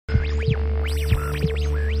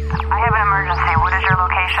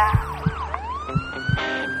location.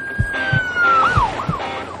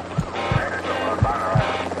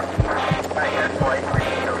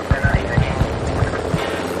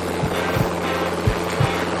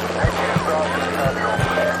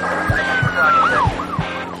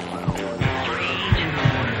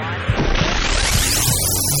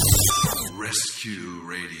 Rescue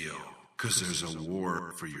Radio, because there's a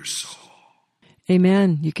war for your soul.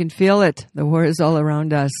 Amen. You can feel it. The war is all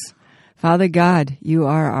around us. Father God, you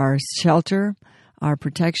are our shelter, our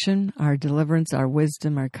protection, our deliverance, our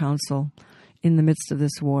wisdom, our counsel in the midst of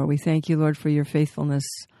this war. We thank you, Lord, for your faithfulness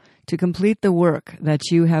to complete the work that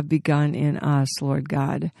you have begun in us, Lord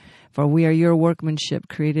God, for we are your workmanship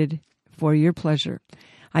created for your pleasure.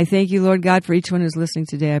 I thank you, Lord God, for each one who's listening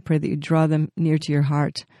today. I pray that you draw them near to your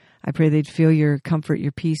heart. I pray they'd feel your comfort,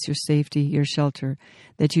 your peace, your safety, your shelter,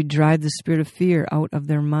 that you drive the spirit of fear out of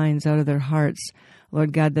their minds, out of their hearts.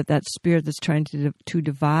 Lord God, that spirit that's trying to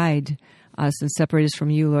divide us and separate us from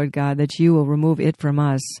you, Lord God, that you will remove it from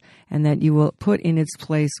us and that you will put in its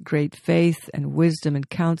place great faith and wisdom and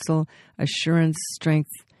counsel, assurance,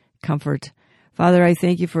 strength, comfort. Father, I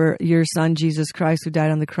thank you for your Son, Jesus Christ, who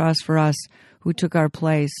died on the cross for us, who took our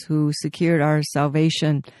place, who secured our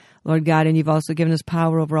salvation, Lord God, and you've also given us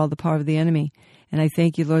power over all the power of the enemy. And I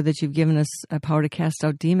thank you, Lord, that you've given us a power to cast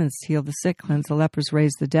out demons, heal the sick, cleanse the lepers,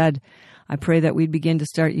 raise the dead. I pray that we'd begin to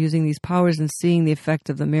start using these powers and seeing the effect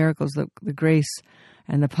of the miracles, the grace,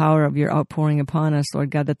 and the power of your outpouring upon us,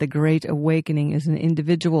 Lord God, that the great awakening is an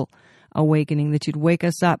individual awakening, that you'd wake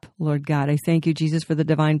us up, Lord God. I thank you, Jesus, for the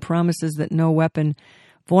divine promises that no weapon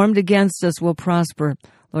formed against us will prosper.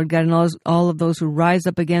 Lord God, and all of those who rise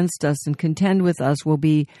up against us and contend with us will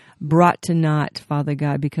be brought to naught, Father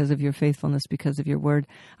God, because of your faithfulness, because of your word.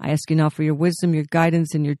 I ask you now for your wisdom, your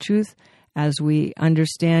guidance, and your truth as we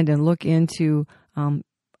understand and look into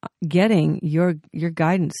getting your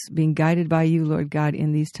guidance, being guided by you, Lord God,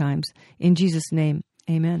 in these times. In Jesus' name,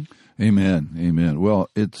 amen. Amen, amen. Well,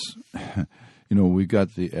 it's, we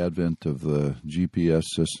got the advent of the GPS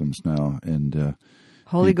systems now, and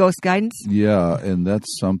Holy Ghost guidance? Yeah, and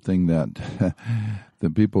that's something that the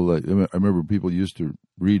people, I remember people used to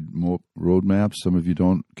read road maps. Some of you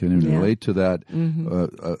can even relate to that.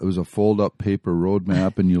 Mm-hmm. It was a fold-up paper road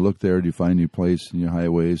map, and you look there and you find your place and your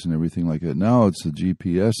highways and everything like that. Now it's a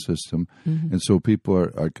GPS system, mm-hmm. and so people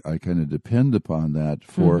I kind of depend upon that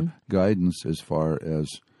for mm-hmm. guidance as far as,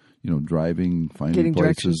 driving, finding getting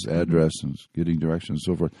places, addresses, mm-hmm. getting directions,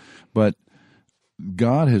 and so forth. But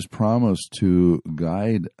God has promised to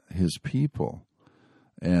guide his people.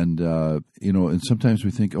 And, and sometimes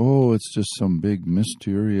we think, it's just some big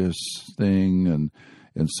mysterious thing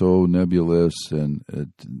and so nebulous and,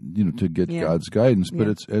 to get God's guidance.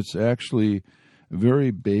 But it's actually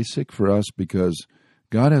very basic for us because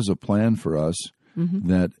God has a plan for us mm-hmm.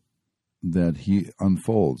 that he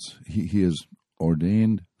unfolds. He has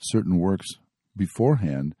ordained certain works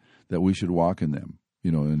beforehand that we should walk in them.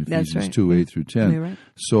 In Ephesians 2, 8 through 10. Right.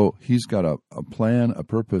 So he's got a plan, a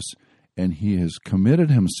purpose, and he has committed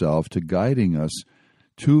himself to guiding us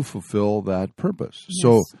to fulfill that purpose. Yes.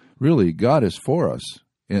 So really, God is for us,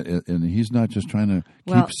 and he's not just trying to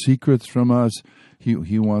keep secrets from us.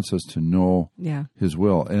 He wants us to know his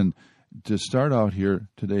will. And to start out here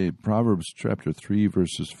today, Proverbs chapter 3,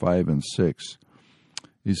 verses 5 and 6,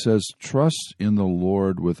 he says, "Trust in the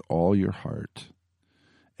Lord with all your heart,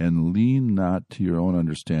 and lean not to your own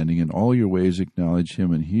understanding. In all your ways acknowledge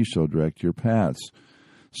him, and he shall direct your paths."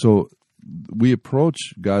 So we approach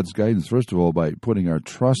God's guidance, first of all, by putting our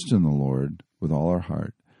trust in the Lord with all our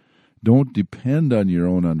heart. Don't depend on your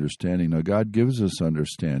own understanding. Now, God gives us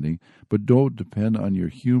understanding, but don't depend on your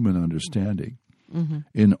human understanding. Mm-hmm.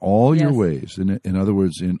 In all your ways, in other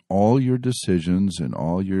words, in all your decisions, in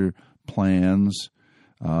all your plans,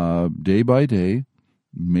 day by day,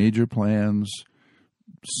 major plans,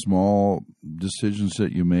 small decisions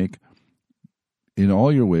that you make, in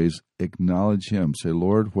all your ways, acknowledge him. Say,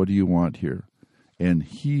 "Lord, what do you want here?" And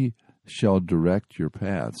he shall direct your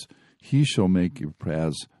paths. He shall make your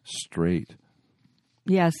paths straight.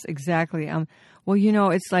 Yes, exactly.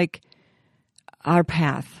 It's like our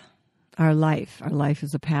path, our life. Our life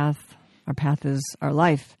is a path. Our path is our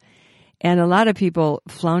life. And a lot of people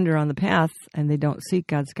flounder on the path, and they don't seek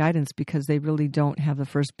God's guidance because they really don't have the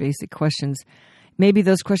first basic questions. Maybe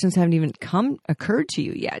those questions haven't even occurred to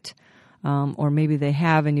you yet, or maybe they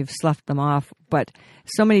have and you've sloughed them off. But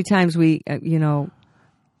so many times we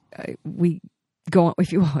go,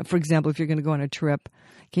 for example, if you're going to go on a trip,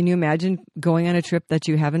 can you imagine going on a trip that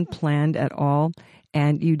you haven't planned at all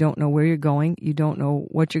and you don't know where you're going, you don't know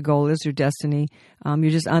what your goal is, your destiny,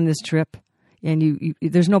 you're just on this trip. and you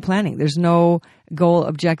there's no planning, there's no goal,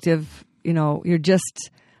 objective. You're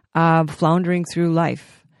just floundering through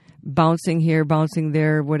life, bouncing here, bouncing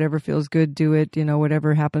there, whatever feels good, do it.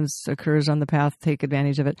 Whatever occurs on the path, take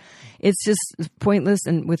advantage of it. It's just pointless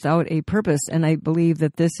and without a purpose. And I believe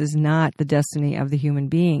that this is not the destiny of the human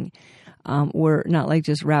being. We're not like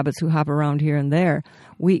just rabbits who hop around here and there.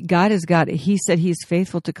 God has got, he said he's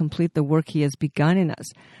faithful to complete the work he has begun in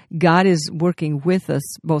us. God is working with us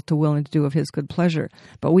both to will and to do of his good pleasure.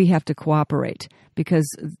 But we have to cooperate because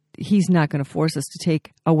he's not going to force us to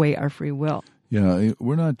take away our free will. Yeah,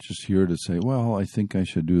 we're not just here to say, well, I think I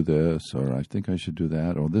should do this, or I think I should do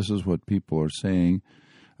that, or this is what people are saying.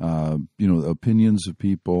 Opinions of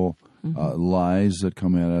people, lies that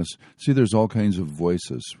come at us. See, there's all kinds of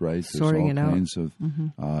voices, right? Sorting it out. There's all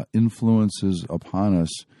kinds of influences upon us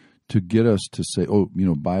to get us to say,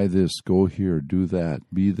 buy this, go here, do that,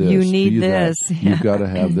 be this, you need be this. That. You've got to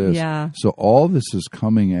have this. Yeah. So all this is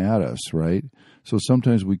coming at us, right? So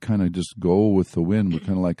sometimes we kind of just go with the wind. We're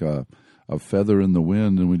kind of like a feather in the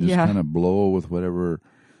wind, and we just kind of blow with whatever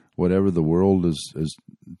the world is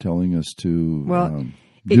telling us to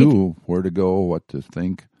do, where to go, what to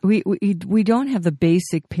think. We don't have the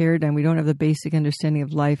basic paradigm. We don't have the basic understanding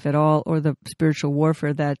of life at all, or the spiritual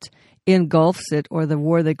warfare that engulfs it, or the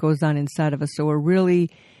war that goes on inside of us. So we're really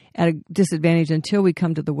at a disadvantage until we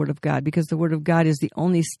come to the Word of God, because the Word of God is the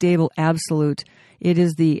only stable absolute. It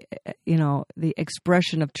is the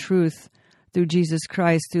expression of truth through Jesus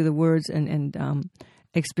Christ, through the words and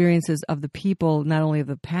experiences of the people, not only of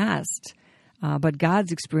the past, but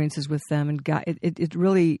God's experiences with them. And God, it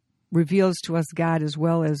really reveals to us God as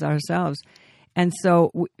well as ourselves. And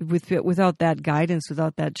so without that guidance,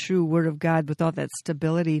 without that true Word of God, without that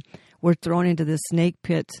stability, we're thrown into this snake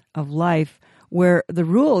pit of life where the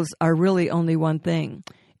rules are really only one thing.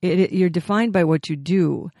 You're defined by what you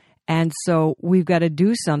do. And so we've got to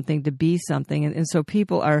do something to be something. And so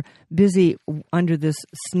people are busy under this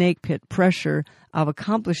snake pit pressure of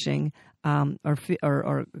accomplishing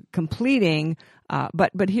or completing.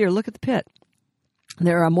 But here, look at the pit.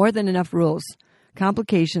 There are more than enough rules,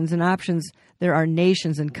 complications, and options. There are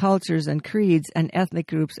nations and cultures and creeds and ethnic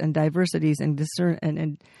groups and diversities and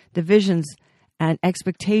divisions and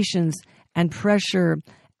expectations and pressure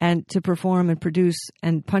and to perform and produce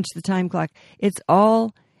and punch the time clock. It's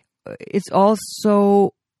all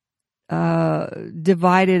so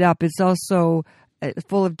divided up. It's also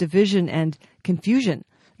full of division and confusion.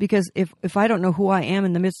 Because if I don't know who I am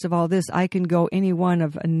in the midst of all this, I can go any one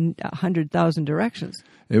of 100,000 directions.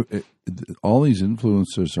 All these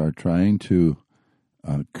influencers are trying to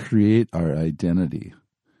create our identity,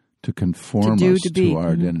 to conform us to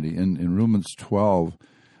our identity. In Romans 12,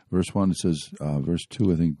 verse 1, it says, verse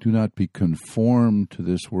 2, I think, do not be conformed to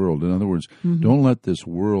this world. In other words, don't let this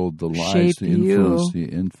world, the lies, the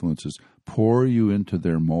influences, pour you into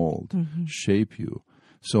their mold, shape you.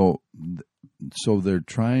 So they're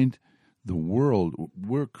trying, the world,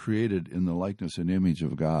 we're created in the likeness and image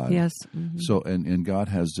of God. Yes. So, and God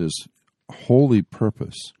has this holy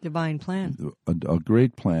purpose. Divine plan. A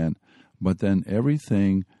great plan, but then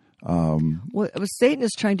everything... Satan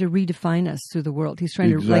is trying to redefine us through the world. He's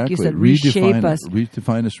trying to, like you said, reshape us.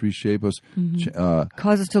 Redefine us, reshape us.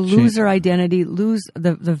 Cause us to lose our identity, lose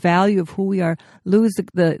the value of who we are, lose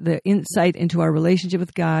the insight into our relationship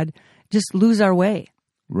with God, just lose our way.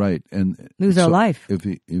 Right, and lose our life.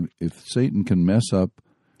 If Satan can mess up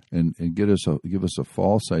and give us a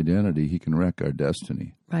false identity, he can wreck our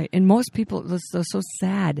destiny. Right, and most people are so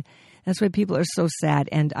sad. That's why people are so sad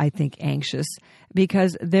and I think anxious,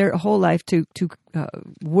 because their whole life to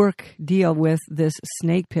deal with this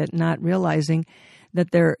snake pit, not realizing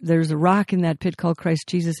that there's a rock in that pit called Christ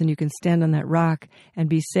Jesus, and you can stand on that rock and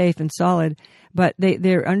be safe and solid. But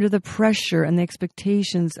they're under the pressure and the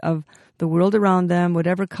expectations of the world around them,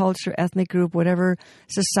 whatever culture, ethnic group, whatever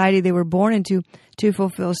society they were born into, to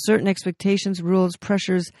fulfill certain expectations, rules,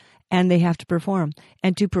 pressures, and they have to perform.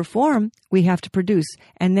 And to perform, we have to produce.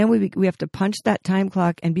 And then we have to punch that time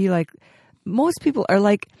clock and be like, most people are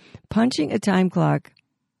like punching a time clock,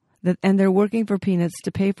 and they're working for peanuts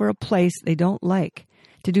to pay for a place they don't like,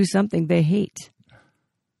 to do something they hate.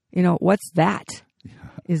 What's that? Yeah.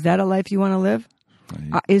 Is that a life you want to live?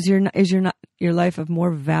 Right. Is your life of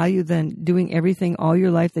more value than doing everything all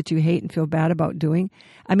your life that you hate and feel bad about doing?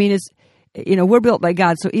 I mean, we're built by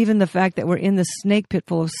God, so even the fact that we're in the snake pit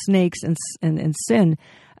full of snakes and sin,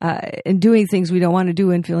 and doing things we don't want to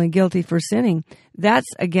do and feeling guilty for sinning, that's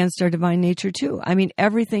against our divine nature too. I mean,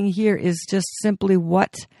 everything here is just simply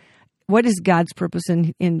what is God's purpose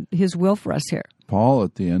in His will for us here. Paul,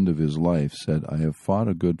 at the end of his life, said, I have fought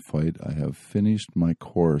a good fight. I have finished my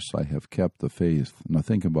course. I have kept the faith. Now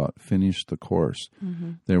think about finish the course.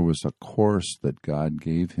 Mm-hmm. There was a course that God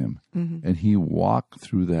gave him, and he walked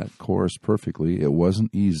through that course perfectly. It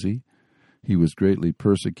wasn't easy. He was greatly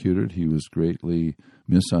persecuted. He was greatly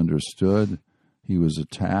misunderstood. He was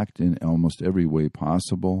attacked in almost every way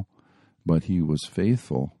possible, but he was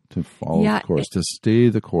faithful to follow the course, to stay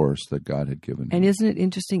the course that God had given him. And isn't it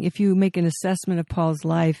interesting, if you make an assessment of Paul's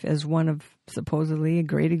life as one of supposedly a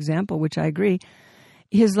great example, which I agree,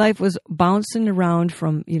 his life was bouncing around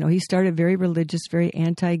from, he started very religious, very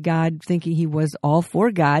anti-God, thinking he was all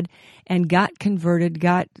for God, and got converted,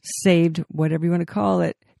 got saved, whatever you want to call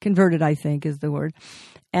it. Converted, I think, is the word,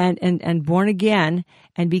 and born again,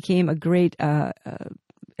 and became a great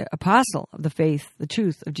apostle of the faith, the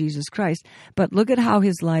truth of Jesus Christ. But look at how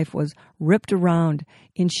his life was ripped around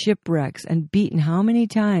in shipwrecks and beaten how many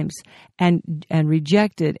times, and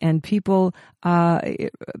rejected, and people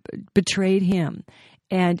betrayed him.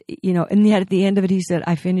 And, and yet at the end of it, he said,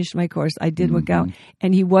 I finished my course. I did what God,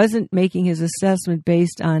 and he wasn't making his assessment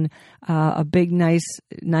based on a big, nice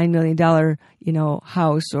 $9 million,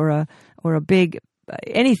 house or a big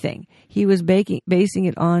anything. He was basing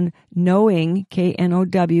it on knowing,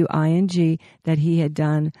 Knowing, that he had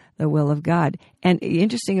done the will of God. And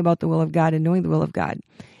interesting about the will of God and knowing the will of God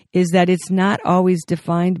is that it's not always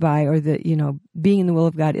defined by, or being in the will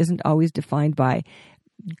of God isn't always defined by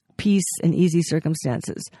peace and easy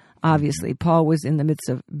circumstances. Obviously, Paul was in the midst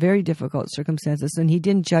of very difficult circumstances, and he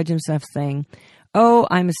didn't judge himself saying, oh,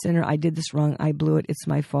 I'm a sinner, I did this wrong, I blew it, it's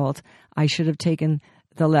my fault, I should have taken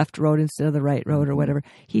the left road instead of the right road, or whatever.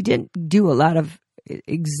 He didn't do a lot of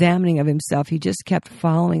examining of himself. He just kept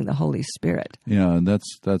following the Holy Spirit. Yeah, and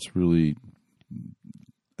that's really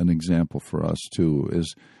an example for us too,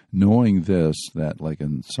 is knowing this, that like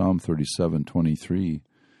in Psalm 37:23, it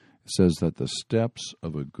says that the steps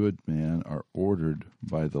of a good man are ordered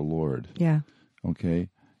by the Lord. Yeah. Okay?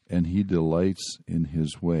 And he delights in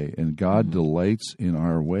his way. And God delights in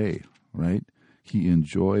our way, right? He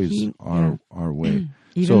enjoys our way.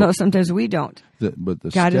 Even though sometimes we don't. But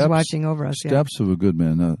God is watching over us. Steps of a good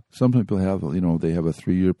man. Some people have, they have a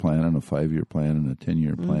 3-year plan and a 5-year plan and a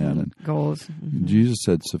 10-year plan. And goals. Jesus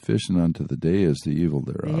said, sufficient unto the day is the evil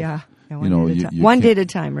thereof. Yeah. One day at a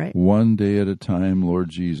time, right? One day at a time, Lord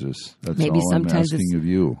Jesus. That's Maybe all sometimes I'm asking of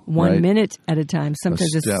you. 1 minute at a time.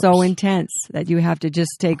 Sometimes it's so intense that you have to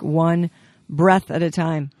just take one breath at a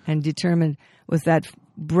time and determine with that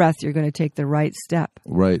breath you're going to take the right step.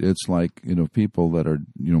 Right. It's like, people that are,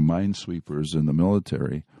 minesweepers in the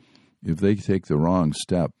military. If they take the wrong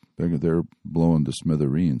step, they're blown to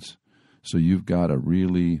smithereens. So you've got to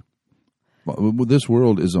really... Well, this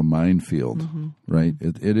world is a minefield, right?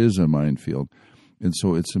 It is a minefield. And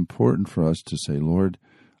so it's important for us to say, Lord,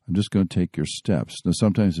 I'm just going to take your steps. Now,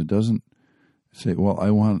 sometimes it doesn't say, well, I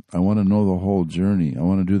want to know the whole journey. I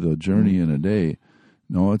want to do the journey in a day.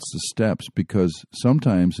 No, it's the steps, because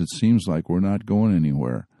sometimes it seems like we're not going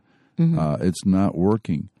anywhere. It's not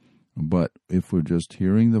working. But if we're just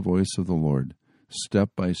hearing the voice of the Lord, step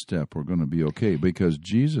by step, we're going to be okay, because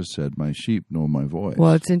Jesus said, my sheep know my voice.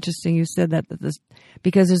 Well, it's interesting you said that,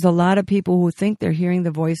 because there's a lot of people who think they're hearing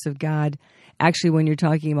the voice of God. Actually, when you're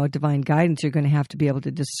talking about divine guidance, you're going to have to be able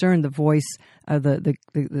to discern the voice of the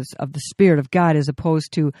Spirit of God, as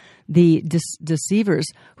opposed to the deceivers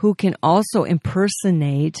who can also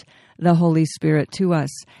impersonate the Holy Spirit to us.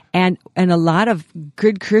 And a lot of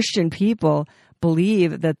good Christian people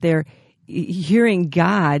believe that they're hearing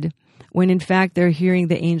God when in fact they're hearing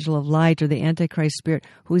the angel of light or the Antichrist spirit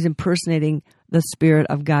who's impersonating the Spirit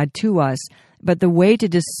of God to us. But the way to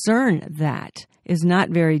discern that is not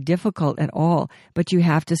very difficult at all, but you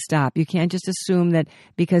have to stop. You can't just assume that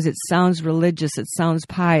because it sounds religious, it sounds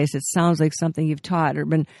pious, it sounds like something you've taught or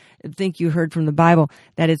think you heard from the Bible,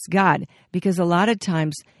 that it's God. Because a lot of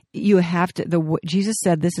times you have to, Jesus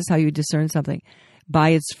said this is how you discern something, by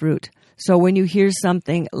its fruit. So when you hear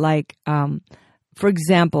something like, for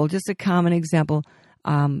example, just a common example,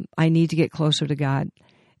 I need to get closer to God.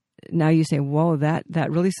 Now you say, whoa, that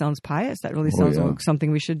really sounds pious. That really sounds like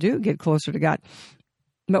something we should do, get closer to God.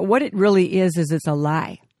 But what it really is it's a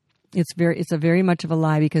lie. It's a very much of a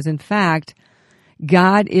lie, because in fact,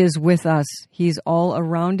 God is with us. He's all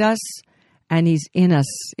around us, and He's in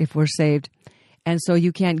us if we're saved. And so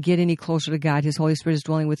you can't get any closer to God. His Holy Spirit is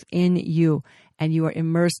dwelling within you, and you are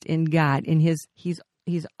immersed in God.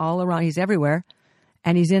 He's all around. He's everywhere,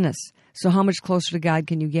 and He's in us. So how much closer to God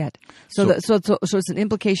can you get? So it's an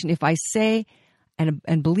implication. If I say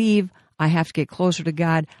and believe I have to get closer to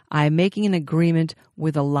God, I'm making an agreement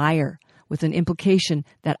with a liar, with an implication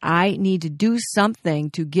that I need to do something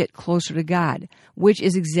to get closer to God, which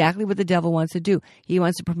is exactly what the devil wants to do. He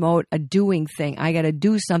wants to promote a doing thing. I got to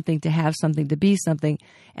do something to have something, to be something.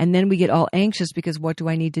 And then we get all anxious because what do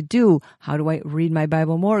I need to do? How do I read my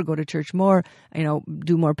Bible more, go to church more,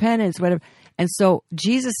 do more penance, whatever. And so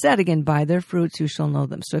Jesus said again, by their fruits you shall know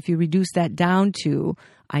them. So if you reduce that down to,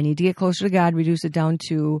 I need to get closer to God, reduce it down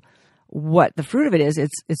to what the fruit of it is,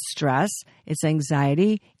 it's stress, it's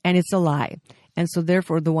anxiety, and it's a lie. And so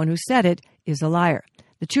therefore the one who said it is a liar.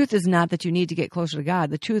 The truth is not that you need to get closer to God.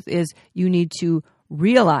 The truth is you need to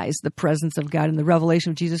realize the presence of God and the revelation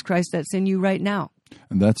of Jesus Christ that's in you right now.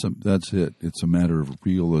 And that's it. It's a matter of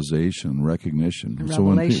realization, recognition. Revelation. So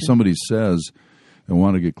when somebody says, I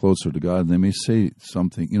want to get closer to God, they may say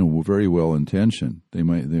something, very well intentioned. They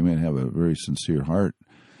might have a very sincere heart.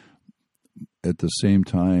 At the same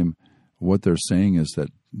time, what they're saying is that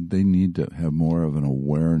they need to have more of an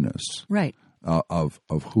awareness, right, of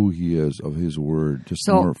who He is, of His Word, just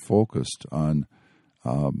more focused on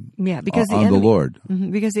because the Lord.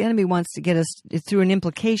 Because the enemy wants to get us through an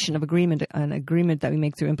implication of agreement, an agreement that we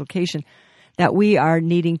make through implication, that we are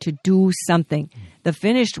needing to do something. The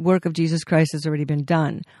finished work of Jesus Christ has already been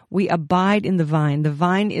done. We abide in the vine. The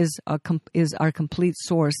vine is our complete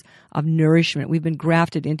source of nourishment. We've been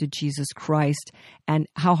grafted into Jesus Christ. And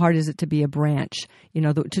how hard is it to be a branch?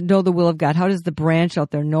 To know the will of God. How does the branch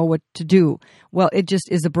out there know what to do? Well, it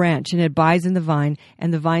just is a branch, and it abides in the vine,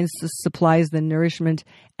 and the vine supplies the nourishment,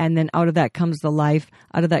 and then out of that comes the life.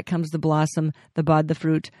 Out of that comes the blossom, the bud, the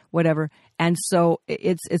fruit, whatever. And so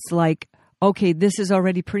it's like, okay, this is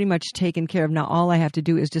already pretty much taken care of. Now all I have to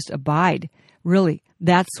do is just abide. Really,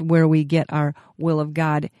 that's where we get our will of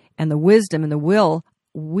God and the wisdom and the will.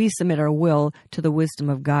 We submit our will to the wisdom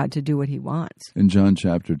of God to do what He wants. In John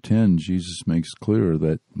chapter 10, Jesus makes clear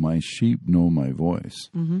that my sheep know my voice.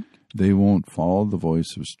 Mm-hmm. They won't follow the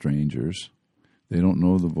voice of strangers. They don't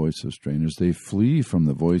know the voice of strangers. They flee from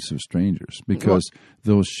the voice of strangers because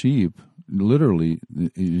those sheep, literally,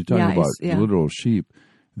 you're talking about literal sheep,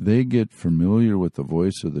 they get familiar with the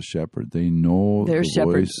voice of the shepherd. They know the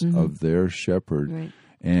voice of their shepherd. Right.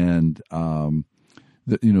 And, some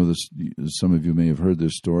of you may have heard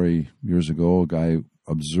this story years ago. A guy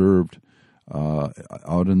observed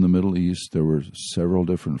out in the Middle East, there were several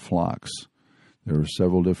different flocks. There were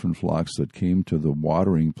several different flocks that came to the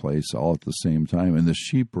watering place all at the same time, and the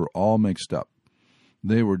sheep were all mixed up.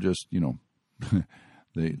 They were just, all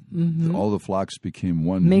the flocks became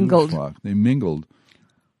one mingled flock. They mingled.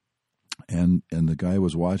 And the guy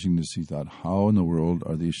was watching this. He thought, how in the world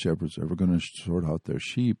are these shepherds ever going to sort out their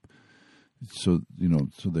sheep so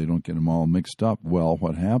they don't get them all mixed up? Well,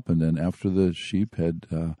 what happened, and after the sheep had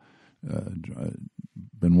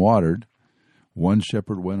been watered, one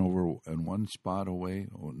shepherd went over in one spot away,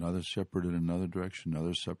 another shepherd in another direction,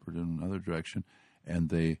 another shepherd in another direction, and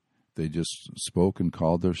they just spoke and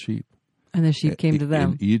called their sheep. And the sheep came to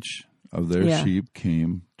them. And each of their sheep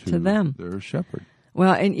came to them. Their shepherd.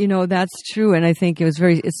 Well, and that's true, and I think it's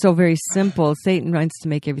so very simple. Satan wants to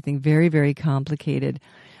make everything very, very complicated.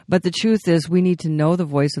 But the truth is we need to know the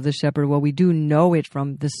voice of the shepherd. Well, we do know it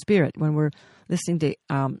from the Spirit. When we're listening to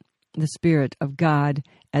the Spirit of God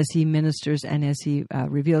as He ministers and as He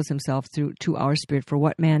reveals Himself to our spirit. For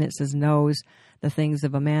what man, it says, knows the things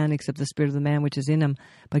of a man except the spirit of the man which is in him.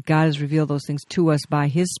 But God has revealed those things to us by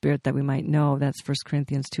His Spirit that we might know. That's 1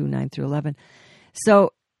 Corinthians 2, 9 through 11.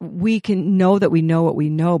 So we can know that we know what we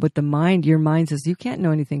know, but your mind says, you can't know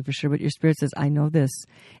anything for sure, but your spirit says, I know this.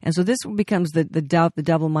 And so this becomes the doubt, the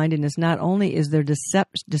double-mindedness. Not only is there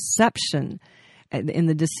deception in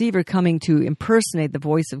the deceiver coming to impersonate the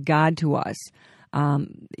voice of God to us,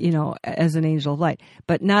 as an angel of light,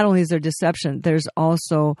 but not only is there deception, there's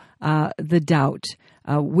also the doubt.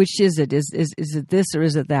 Which is it? Is it this or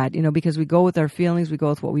is it that? Because we go with our feelings, we go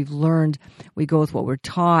with what we've learned, we go with what we're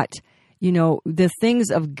taught. The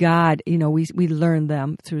things of God, we learn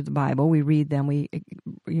them through the Bible. We read them. We,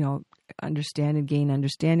 understand and gain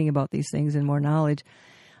understanding about these things and more knowledge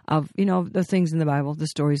of, the things in the Bible, the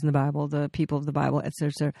stories in the Bible, the people of the Bible, et cetera,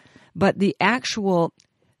 et cetera. But the actual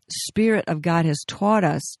Spirit of God has taught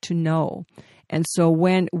us to know. And so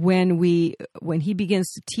when He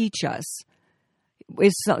begins to teach us,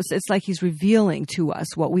 it's like He's revealing to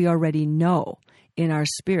us what we already know. In our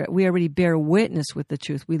spirit, we already bear witness with the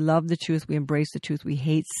truth. We love the truth. We embrace the truth. We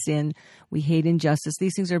hate sin. We hate injustice.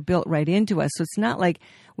 These things are built right into us. So it's not like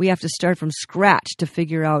we have to start from scratch to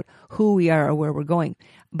figure out who we are or where we're going.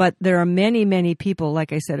 But there are many, many people,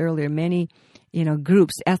 like I said earlier, many,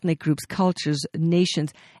 groups, ethnic groups, cultures,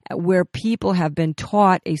 nations, where people have been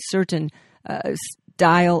taught a certain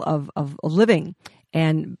style of living.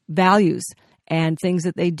 and values and things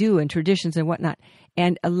that they do and traditions and whatnot.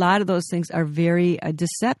 And a lot of those things are very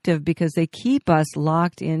deceptive because they keep us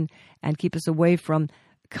locked in and keep us away from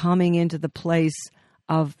coming into the place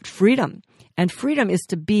of freedom. And freedom is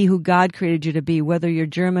to be who God created you to be, whether you're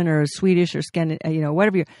German or Swedish or Scandinavian,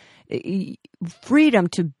 whatever you're. Freedom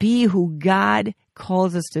to be who God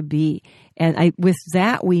calls us to be. And with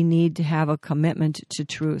that, we need to have a commitment to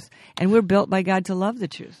truth. And we're built by God to love the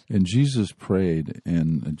truth. And Jesus prayed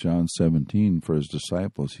in John 17 for his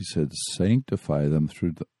disciples. He said, sanctify them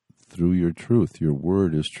through your truth. Your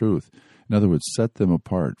word is truth. In other words, set them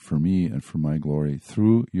apart for me and for my glory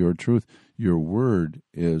through your truth. Your word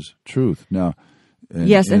is truth. Now, and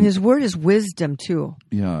his word is wisdom too.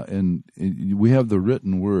 Yeah, and we have the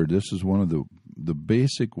written word. This is one of the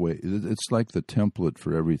basic way. It's like the template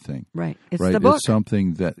for everything. Right. It's the book. It's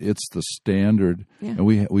something that it's the standard, and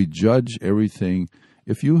we judge everything.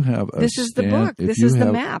 If you have this is the book. This is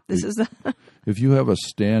the map. This is the. If you have a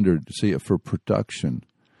standard, say for production,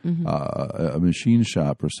 a machine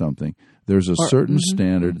shop or something, there's a certain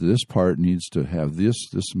standard. This part needs to have this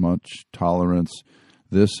much tolerance,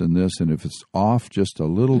 this and this, and if it's off just a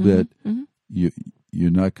little bit,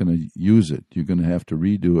 you're not going to use it. You're going to have to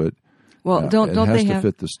redo it. Well, it has to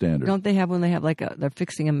fit the standard. Don't they have when they have they're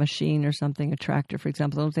fixing a machine or something, a tractor, for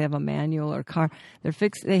example? Don't they have a manual or a car?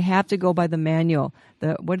 They have to go by the manual.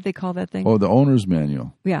 What do they call that thing? Oh, the owner's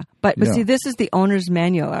manual. Yeah, but see, this is the owner's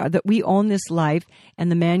manual. That we own this life,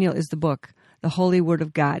 and the manual is the book, the Holy Word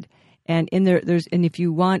of God. And in there's if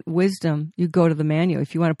you want wisdom, you go to the manual.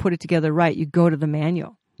 If you want to put it together right, you go to the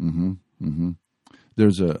manual. Mm-hmm. Mm-hmm.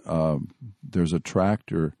 There's a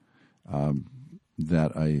tractor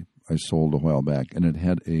that I sold a while back, and it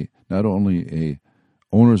had not only a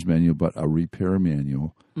owner's manual but a repair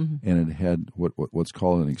manual, and it had what's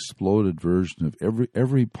called an exploded version of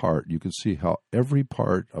every part. You could see how every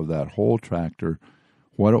part of that whole tractor,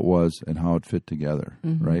 what it was and how it fit together,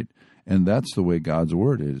 right? And that's the way God's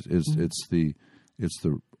word is. It's the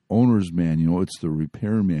owner's manual, it's the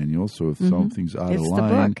repair manual. So if something's out of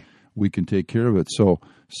line, we can take care of it. So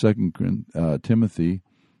 2 Timothy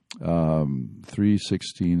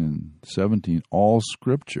 3:16 and 17, all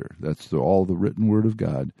Scripture, that's all the written Word of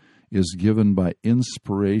God, is given by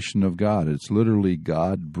inspiration of God. It's literally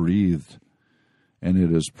God-breathed, and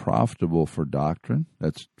it is profitable for doctrine,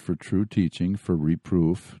 that's for true teaching, for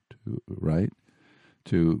reproof, right?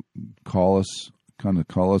 To call us on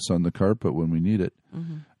the carpet when we need it,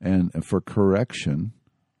 and for correction,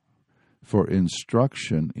 for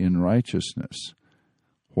instruction in righteousness.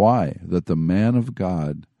 Why? That the man of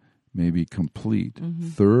God may be complete,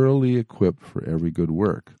 thoroughly equipped for every good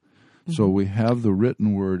work. So we have the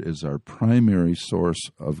written word as our primary source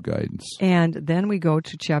of guidance. And then we go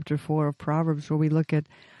to chapter 4 of Proverbs, where we look at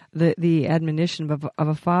the admonition of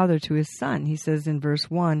a father to his son. He says in verse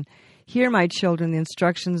 1, "Hear, my children, the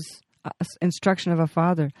instruction of a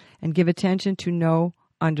father, and give attention to know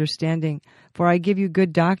understanding. For I give you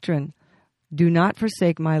good doctrine. Do not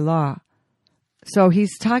forsake my law." So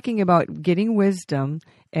he's talking about getting wisdom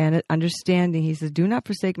and understanding. He says, "Do not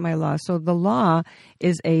forsake my law." So the law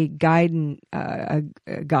is a guide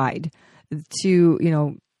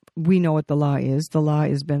to, we know what the law is. The law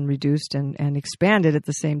has been reduced and expanded at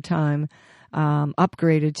the same time,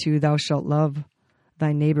 upgraded to "Thou shalt love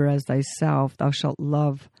thy neighbor as thyself. Thou shalt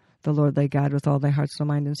love the Lord thy God with all thy heart, soul,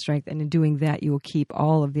 mind, and strength. And in doing that, you will keep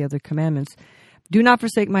all of the other commandments. Do not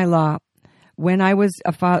forsake my law. When I was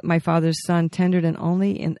my father's son, tendered and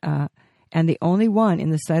the only one in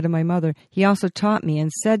the sight of my mother, he also taught me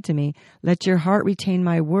and said to me, "Let your heart retain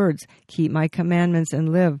my words, keep my commandments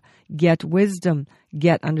and live. Get wisdom,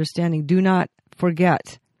 get understanding. Do not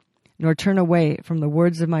forget, nor turn away from the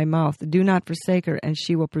words of my mouth. Do not forsake her, and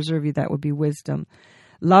she will preserve you." That would be wisdom.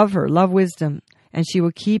 Love her, love wisdom, and she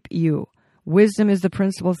will keep you. Wisdom is the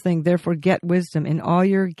principal thing. Therefore, get wisdom. In all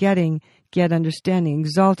you're getting, get understanding.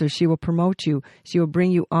 Exalt her. She will promote you. She will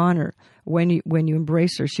bring you honor. When you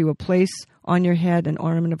embrace her, she will place on your head an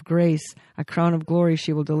ornament of grace, a crown of glory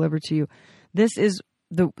she will deliver to you. This is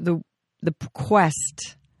the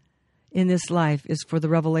quest in this life, is for the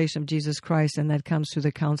revelation of Jesus Christ, and that comes through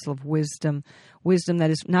the counsel of wisdom. Wisdom that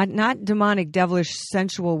is not demonic, devilish,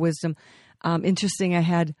 sensual wisdom. Interesting, I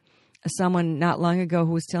had someone not long ago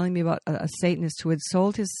who was telling me about a Satanist who had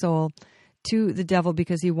sold his soul to the devil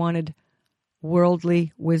because he wanted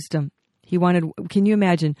worldly wisdom. Can you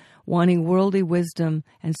imagine wanting worldly wisdom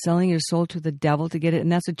and selling your soul to the devil to get it?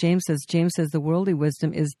 And that's what James says. James says the worldly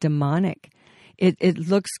wisdom is demonic. It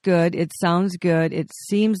looks good. It sounds good. It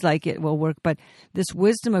seems like it will work. But this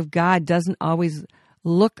wisdom of God doesn't always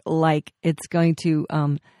look like it's going to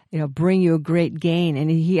bring you a great gain.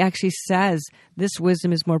 And he actually says this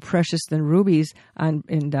wisdom is more precious than rubies.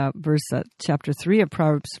 In chapter 3 of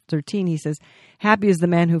Proverbs 13, he says, happy is the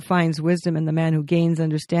man who finds wisdom and the man who gains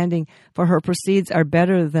understanding, for her proceeds are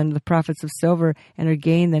better than the profits of silver, and her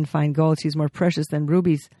gain than fine gold. She's more precious than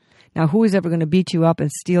rubies. Now, who is ever going to beat you up and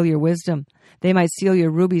steal your wisdom? They might steal your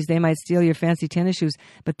rubies, they might steal your fancy tennis shoes,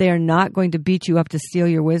 but they are not going to beat you up to steal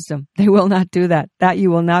your wisdom. They will not do that. That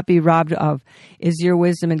you will not be robbed of. Is your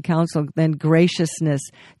wisdom and counsel then graciousness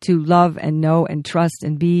to love and know and trust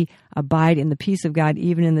and abide in the peace of God,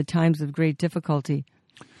 even in the times of great difficulty?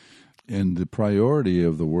 And the priority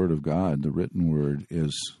of the Word of God, the written Word,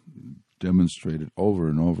 is demonstrated over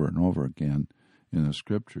and over and over again in the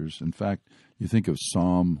Scriptures. In fact, you think of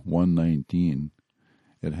Psalm 119.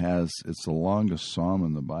 It's the longest psalm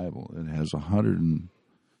in the Bible. It has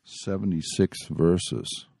 176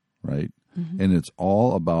 verses, right? Mm-hmm. And it's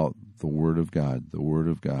all about the Word of God, the Word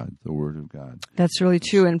of God, the Word of God. That's really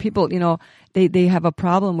true. And people, they have a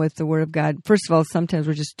problem with the Word of God. First of all, sometimes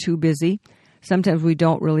we're just too busy. Sometimes we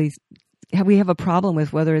don't really... We have a problem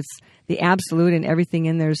with whether it's the absolute and everything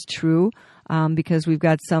in there is true, because we've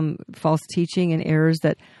got some false teaching and errors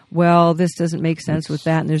that, this doesn't make sense with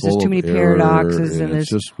that, and there's just too many paradoxes, and it's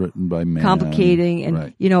just written by man. Complicating, and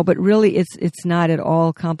right. But really it's not at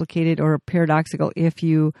all complicated or paradoxical if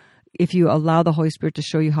you allow the Holy Spirit to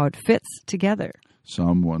show you how it fits together.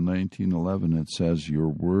 Psalm 119:11, it says, "Your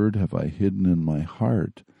word have I hidden in my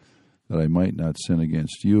heart, that I might not sin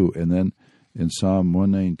against you." And then in Psalm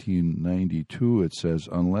 119:92, it says,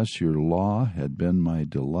 "Unless your law had been my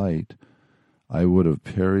delight, I would have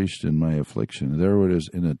perished in my affliction." There it is,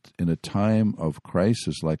 in a time of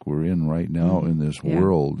crisis like we're in right now in this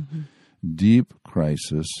world, deep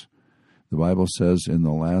crisis. The Bible says in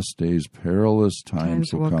the last days, perilous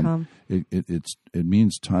times will come. It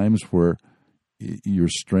means times where your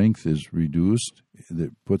strength is reduced.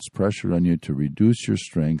 That puts pressure on you to reduce your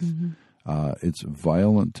strength. Mm-hmm. It's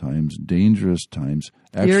violent times, dangerous times,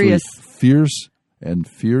 actually fierce and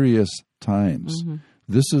furious times. Mm-hmm.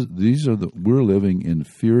 We're living in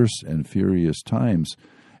fierce and furious times,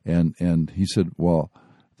 and he said,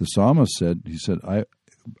 the psalmist said,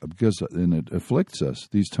 because it afflicts us.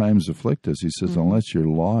 These times afflict us. He says, unless your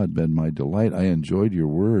law had been my delight, I enjoyed your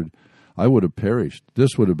word, I would have perished.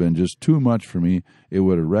 This would have been just too much for me. It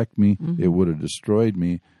would have wrecked me. Mm-hmm. It would have destroyed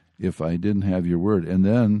me if I didn't have your word. And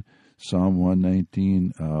then Psalm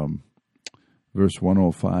 119, verse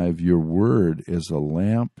 105, your word is a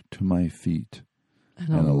lamp to my feet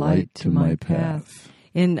and a light to my path.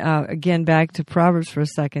 Again, back to Proverbs for a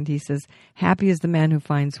second, he says, happy is the man who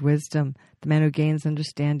finds wisdom, the man who gains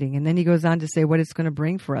understanding. And then he goes on to say what it's going to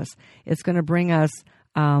bring for us. It's going to bring us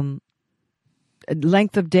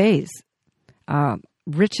length of days,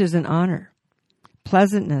 riches and honor,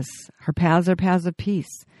 pleasantness. Her paths are paths of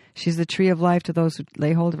peace. She's the tree of life to those who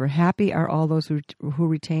lay hold of her. Happy are all those who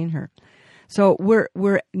retain her. So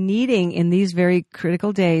we're needing in these very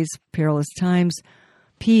critical days, perilous times,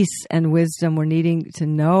 peace and wisdom. We're needing to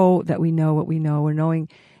know that we know what we know. We're knowing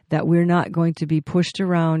that we're not going to be pushed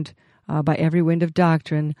around by every wind of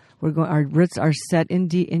doctrine. Our roots are set in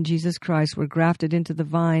Jesus Christ. We're grafted into the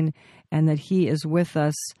vine, and that He is with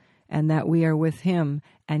us, and that we are with Him,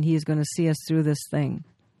 and He is going to see us through this thing.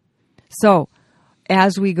 So,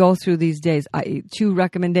 as we go through these days, 2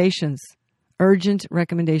 recommendations. Urgent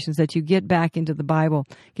recommendations that you get back into the Bible,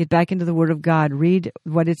 get back into the Word of God, read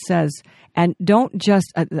what it says, and don't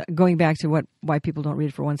just, going back to why people don't read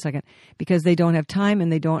it for 1 second, because they don't have time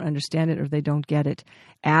and they don't understand it or they don't get it.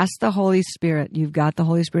 Ask the Holy Spirit. You've got the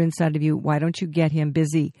Holy Spirit inside of you. Why don't you get Him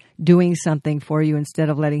busy doing something for you instead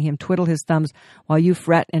of letting Him twiddle His thumbs while you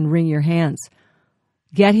fret and wring your hands?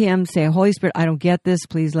 Get Him, say, Holy Spirit, I don't get this.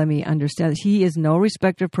 Please let me understand. He is no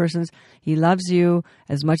respecter of persons. He loves you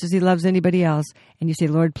as much as He loves anybody else. And you say,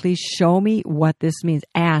 Lord, please show me what this means.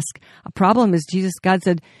 Ask. A problem is God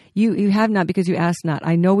said, you have not because you ask not.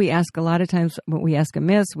 I know we ask a lot of times when we ask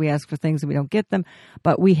amiss. We ask for things and we don't get them.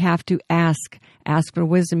 But we have to ask. Ask for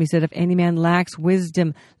wisdom. He said, if any man lacks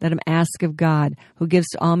wisdom, let him ask of God, who gives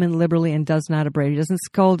to all men liberally and does not upbraid. He doesn't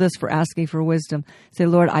scold us for asking for wisdom. Say,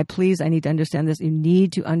 Lord, I need to understand this. You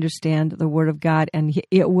need to understand the Word of God, and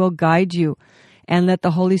it will guide you. And let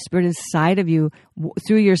the Holy Spirit inside of you,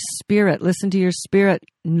 through your spirit, listen to your spirit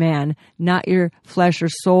man, not your flesh or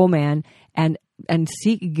soul man, and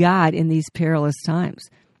seek God in these perilous times.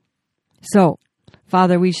 So,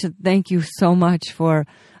 Father, we should thank you so much for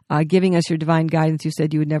giving us your divine guidance. You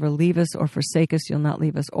said you would never leave us or forsake us. You'll not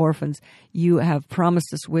leave us orphans. You have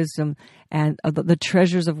promised us wisdom, and the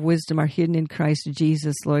treasures of wisdom are hidden in Christ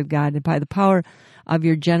Jesus, Lord God. And by the power of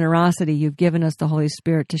your generosity, you've given us the Holy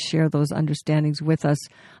Spirit to share those understandings with us.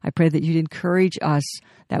 I pray that you'd encourage us,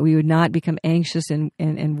 that we would not become anxious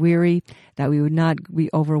and weary, that we would not be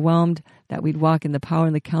overwhelmed, that we'd walk in the power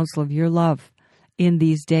and the counsel of your love in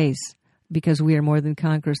these days, because we are more than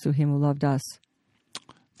conquerors through him who loved us.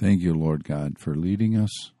 Thank you, Lord God, for leading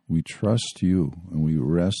us. We trust you and we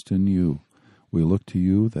rest in you. We look to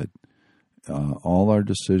you that all our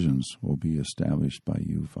decisions will be established by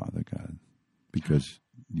you, Father God, because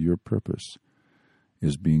your purpose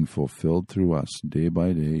is being fulfilled through us day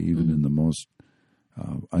by day, even in the most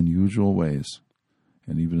unusual ways.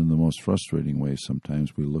 And even in the most frustrating ways,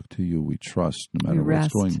 sometimes we look to you. We trust, no matter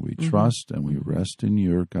what's going. We trust and we rest in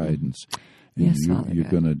your guidance. And Yes, you're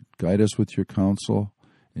going to guide us with your counsel.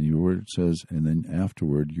 And your word says, and then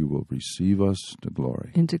afterward you will receive us to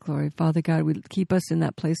glory. Into glory. Father God, we keep us in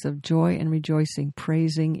that place of joy and rejoicing,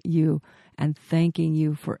 praising you and thanking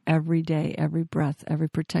you for every day, every breath, every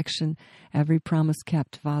protection, every promise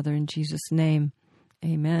kept, Father, in Jesus' name.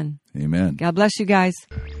 Amen. Amen. God bless you guys.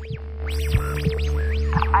 I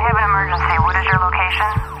have an emergency. What is your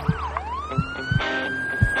location?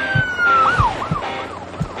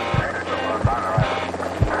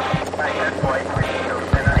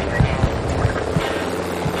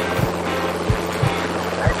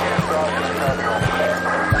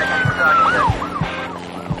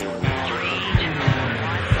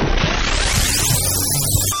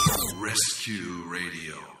 Rescue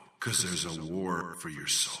Radio, because there's a war for your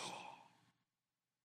soul.